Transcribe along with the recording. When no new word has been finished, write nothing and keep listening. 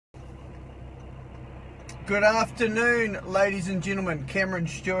Good afternoon, ladies and gentlemen. Cameron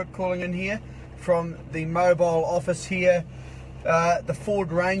Stewart calling in here from the mobile office here. The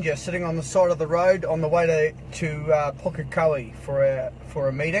Ford Ranger sitting on the side of the road on the way to Pukekohe for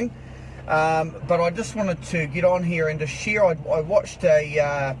a meeting. But I just wanted to get on here and to share. I watched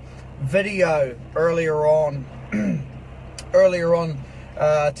a video earlier on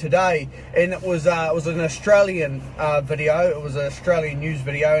today, and it was an Australian video. It was an Australian news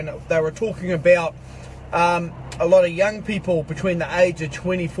video, and they were talking about a lot of young people between the age of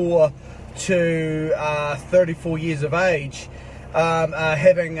 24 to 34 years of age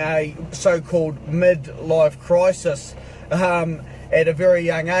having a so-called midlife crisis at a very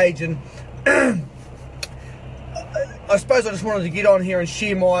young age. And I suppose I just wanted to get on here and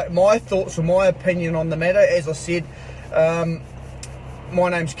share my thoughts or my opinion on the matter. As I said, my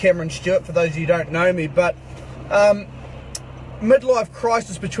name's Cameron Stewart, for those of you who don't know me, but midlife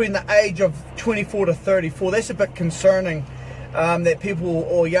crisis between the age of 24 to 34, that's a bit concerning, that people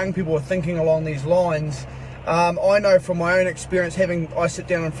or young people are thinking along these lines. I know from my own experience, I sit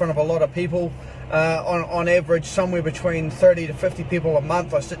down in front of a lot of people, on average somewhere between 30 to 50 people a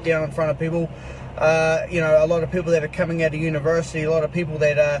month. I sit down in front of people, a lot of people that are coming out of university, a lot of people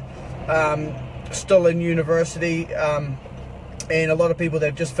that are still in university, and a lot of people that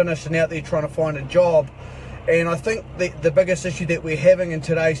have just finished and out there trying to find a job. And I think the biggest issue that we're having in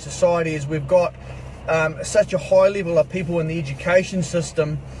today's society is we've got such a high level of people in the education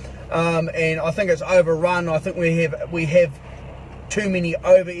system, and I think it's overrun. I think we have too many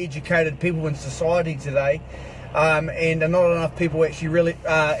over-educated people in society today, and not enough people actually really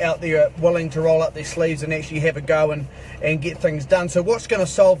out there willing to roll up their sleeves and actually have a go and get things done. So what's going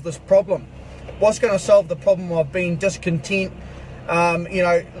to solve this problem? What's going to solve the problem of being discontent?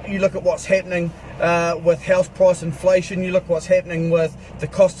 You look at what's happening with house price inflation. You look at what's happening with the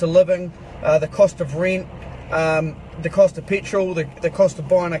cost of living, the cost of rent, the cost of petrol, the cost of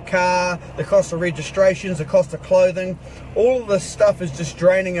buying a car, the cost of registrations, the cost of clothing. All of this stuff is just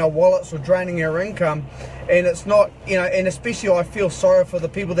draining our wallets or draining our income, and it's not, and especially I feel sorry for the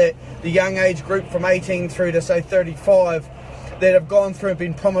people the young age group from 18 through to say 35, that have gone through and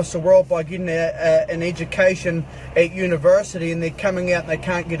been promised the world by getting an education at university, and they're coming out and they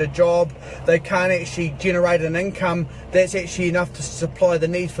can't get a job. They can't actually generate an income that's actually enough to supply the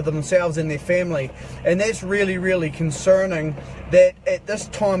needs for themselves and their family. And that's really, really concerning, that at this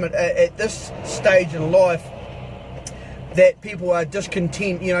time, at this stage in life, that people are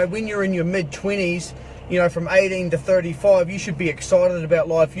discontent. When you're in your mid-20s, from 18 to 35, you should be excited about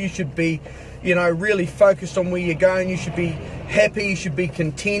life. You should be really focused on where you're going. You should be happy, you should be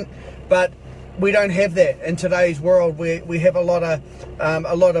content. But we don't have that in today's world. We have a lot of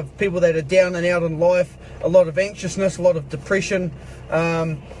people that are down and out in life, a lot of anxiousness, a lot of depression,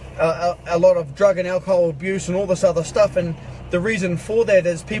 a lot of drug and alcohol abuse and all this other stuff. And the reason for that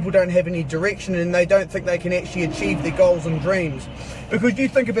is people don't have any direction, and they don't think they can actually achieve their goals and dreams. Because you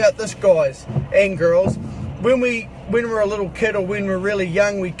think about this, guys and girls, when we're a little kid or when we're really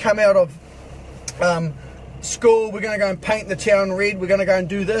young, we come out of school, we're going to go and paint the town red, we're going to go and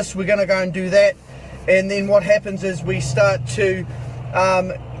do this, we're going to go and do that, and then what happens is we start to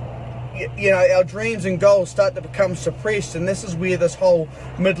our dreams and goals start to become suppressed. And this is where this whole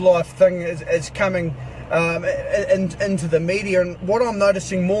midlife thing is coming into the media. And what I'm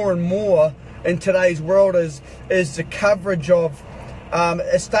noticing more and more in today's world is the coverage of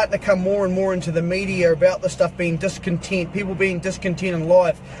it's starting to come more and more into the media about the stuff being discontent, people being discontent in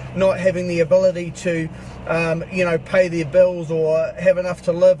life, not having the ability to pay their bills or have enough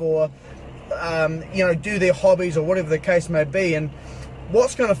to live, or do their hobbies or whatever the case may be. And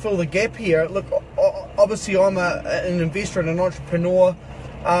what's going to fill the gap here? Look, obviously I'm an investor and an entrepreneur,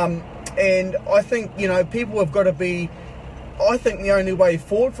 and I think people have got to be, I think the only way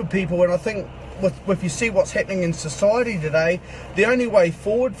forward for people, and I think if you see what's happening in society today, the only way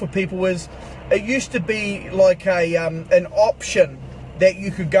forward for people is, it used to be like an option that you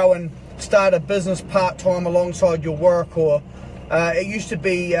could go and start a business part-time alongside your work, or it used to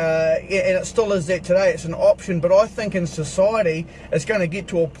be, and it still is that today, it's an option. But I think in society it's going to get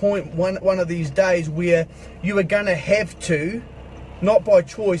to a point one of these days where you are going to have to, not by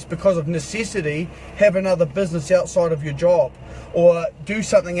choice, because of necessity, have another business outside of your job, or do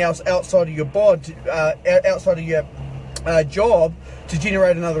something else outside of your job to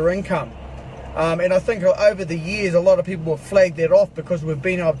generate another income. And I think over the years, a lot of people have flagged that off because we've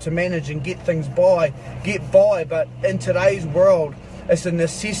been able to manage and get by. But in today's world, it's a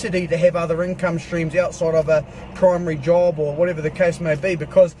necessity to have other income streams outside of a primary job or whatever the case may be,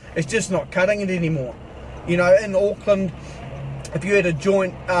 because it's just not cutting it anymore. In Auckland, if you had a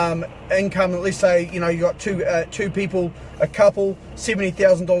joint income, let's say, you know, you got two people, a couple,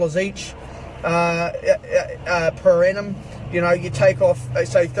 $70,000 each per annum. You know, you take off,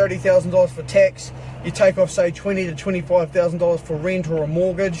 say, $30,000 for tax. You take off, say, $20,000 to $25,000 for rent or a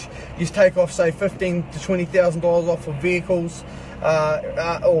mortgage. You take off, say, $15,000 to $20,000 off for vehicles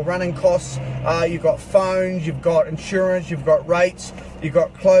or running costs. You've got phones, you've got insurance, you've got rates, you've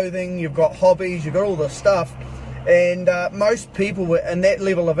got clothing, you've got hobbies, you've got all this stuff. And most people in that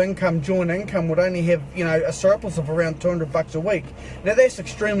level of income, joint income, would only have, you know, a surplus of around $200 a week. Now that's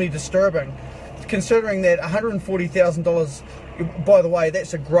extremely disturbing, considering that $140,000, by the way,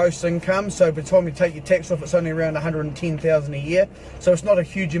 that's a gross income. So by the time you take your tax off, it's only around $110,000 a year. So it's not a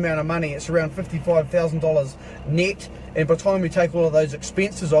huge amount of money. It's around $55,000 net. And by the time you take all of those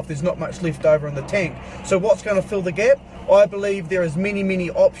expenses off, there's not much left over in the tank. So what's going to fill the gap? I believe there is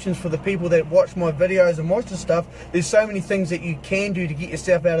many options for the people that watch my videos and watch the stuff. There's so many things that you can do to get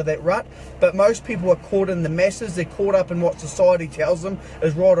yourself out of that rut, but most people are caught in the masses. They're caught up in what society tells them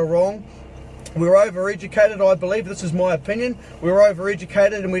is right or wrong. We're overeducated, I believe. This is my opinion. We're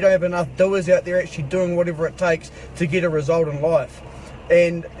overeducated and we don't have enough doers out there actually doing whatever it takes to get a result in life.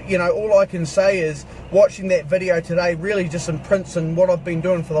 And, you know, all I can say is watching that video today really just imprints in what I've been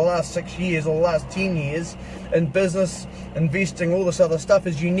doing for the last 6 years or the last 10 years in business, investing, all this other stuff,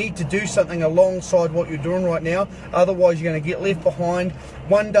 is you need to do something alongside what you're doing right now. Otherwise, you're going to get left behind.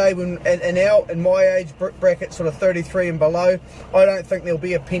 One day, when in my age bracket, sort of 33 and below, I don't think there'll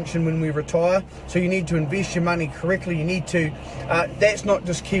be a pension when we retire. So you need to invest your money correctly. You need to, that's not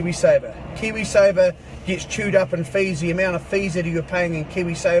just KiwiSaver. KiwiSaver gets chewed up in fees. The amount of fees that you're paying in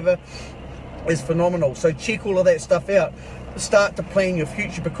KiwiSaver is phenomenal. So check all of that stuff out. Start to plan your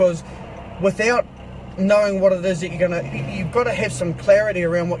future, because without knowing what it is that you've got to have some clarity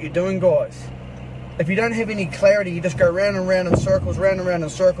around what you're doing, guys. If you don't have any clarity, you just go round and round in circles, round and round in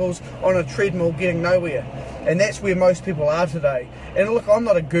circles on a treadmill, getting nowhere. And that's where most people are today. And look, I'm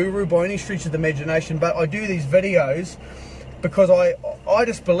not a guru by any stretch of the imagination, but I do these videos because I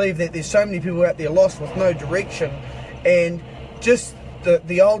just believe that there's so many people out there lost with no direction, and just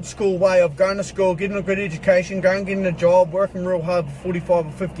the old school way of going to school, getting a good education, going getting a job, working real hard for 45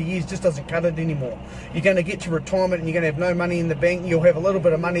 or 50 years just doesn't cut it anymore. You're going to get to retirement and you're going to have no money in the bank. You'll have a little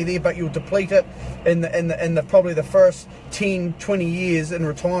bit of money there, but you'll deplete it in the probably the first 10, 20 years in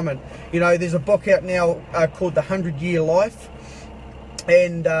retirement. You know, there's a book out now called The 100-Year Life.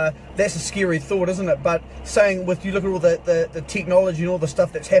 And that's a scary thought, isn't it? But saying, with you look at all the technology and all the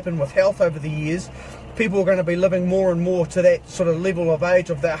stuff that's happened with health over the years, people are going to be living more and more to that sort of level of age,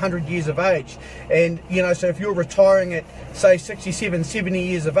 of that 100 years of age. And, you know, so if you're retiring at, say, 67, 70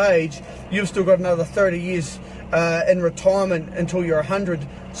 years of age, you've still got another 30 years in retirement until you're 100.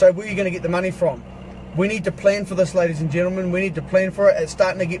 So where are you going to get the money from? We need to plan for this, ladies and gentlemen. We need to plan for it. It's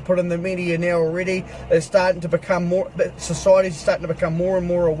starting to get put in the media now already. It's starting to become more, society's starting to become more and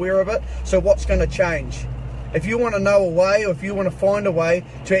more aware of it. So what's going to change? If you want to know a way, or if you want to find a way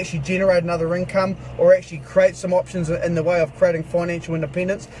to actually generate another income, or actually create some options in the way of creating financial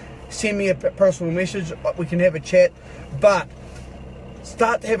independence, send me a personal message. We can have a chat. But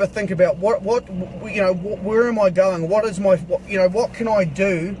start to have a think about where am I going? What is my, what can I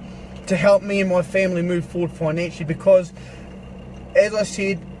do to help me and my family move forward financially? Because, as I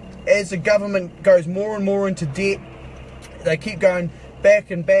said, as the government goes more and more into debt, they keep going back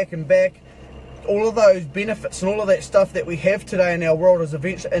and back and back. All of those benefits and all of that stuff that we have today in our world is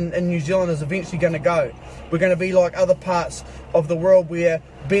eventually, in New Zealand, is eventually going to go. We're going to be like other parts of the world where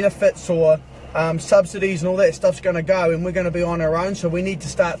benefits or subsidies and all that stuff's going to go, and we're going to be on our own. So we need to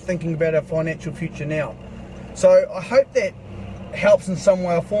start thinking about our financial future now. So I hope that helps in some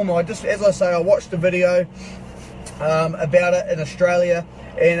way or form. As I say, I watched a video about it in Australia,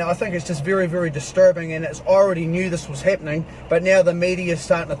 and I think it's just very, very disturbing. And I already knew this was happening, but now the media is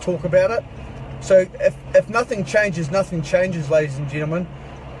starting to talk about it. So if nothing changes, ladies and gentlemen.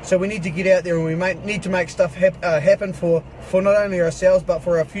 So we need to get out there, and we need to make stuff happen for not only ourselves but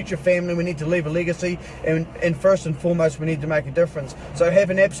for our future family. We need to leave a legacy, and first and foremost, we need to make a difference. So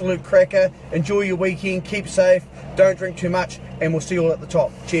have an absolute cracker. Enjoy your weekend. Keep safe. Don't drink too much, and we'll see you all at the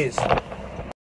top. Cheers.